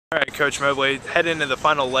All right, Coach Mobley, head into the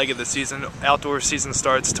final leg of the season. Outdoor season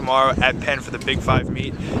starts tomorrow at Penn for the Big Five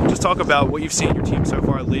meet. Just talk about what you've seen in your team so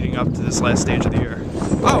far leading up to this last stage of the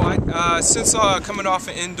year. Since coming off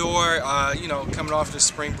an indoor, coming off the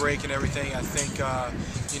spring break and everything, I think,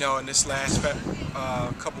 in this last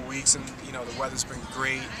couple weeks, and the weather's been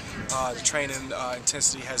great. The training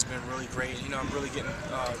intensity has been really great. I'm really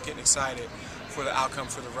getting excited for the outcome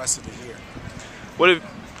for the rest of the year. What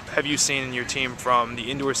have you seen in your team from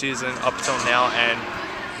the indoor season up until now, and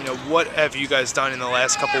what have you guys done in the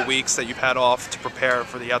last couple weeks that you've had off to prepare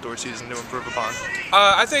for the outdoor season to improve upon?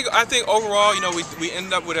 I think overall, we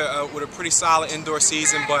ended up with a pretty solid indoor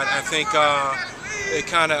season, but I think they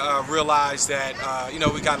kind of realized that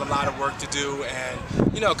we got a lot of work to do, and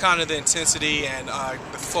kind of the intensity and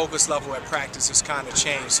the focus level at practice has kind of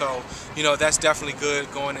changed. So that's definitely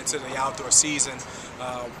good going into the outdoor season.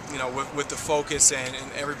 With the focus and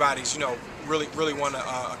everybody's really want to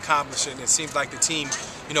accomplish it. And it seems like the team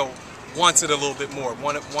wants it a little bit more.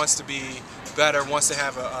 Wants to be better. Wants to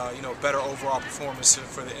have a better overall performance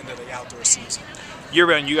for the end of the outdoor season. Year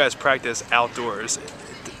round, you guys practice outdoors.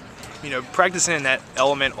 Practicing in that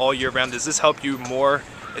element all year round, does this help you more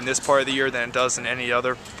in this part of the year than it does in any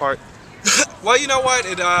other part? Well, you know what?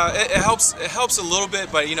 It helps a little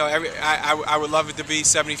bit, but I would love it to be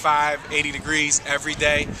 75, 80 degrees every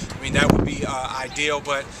day. I mean, that would be ideal.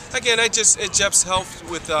 But again, it just helps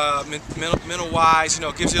with mental wise.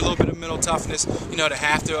 Gives you a little bit of mental toughness. To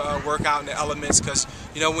have to work out in the elements, because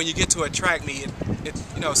when you get to a track meet,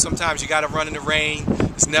 sometimes you got to run in the rain.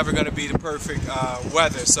 It's never going to be the perfect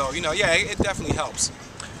weather. So it definitely helps.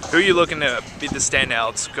 Who are you looking to be the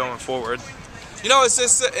standouts going forward? It's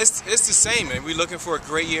the same, man. We're looking for a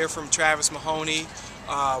great year from Travis Mahoney.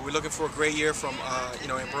 We're looking for a great year from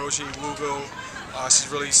Ambrosia Wugo.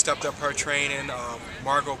 She's really stepped up her training.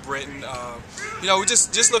 Margot Britton. We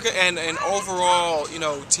just look at and overall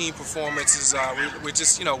team performances. We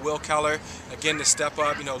just Will Keller again to step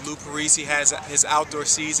up. Lou Parisi has his outdoor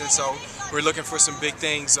season, so we're looking for some big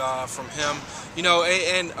things from him.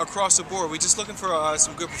 And across the board, we're just looking for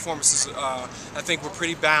some good performances. I think we're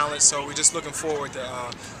pretty balanced, so we're just looking forward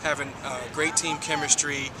to having great team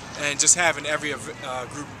chemistry and just having every event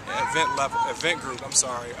group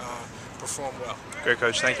perform well. Great,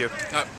 Coach. Thank you.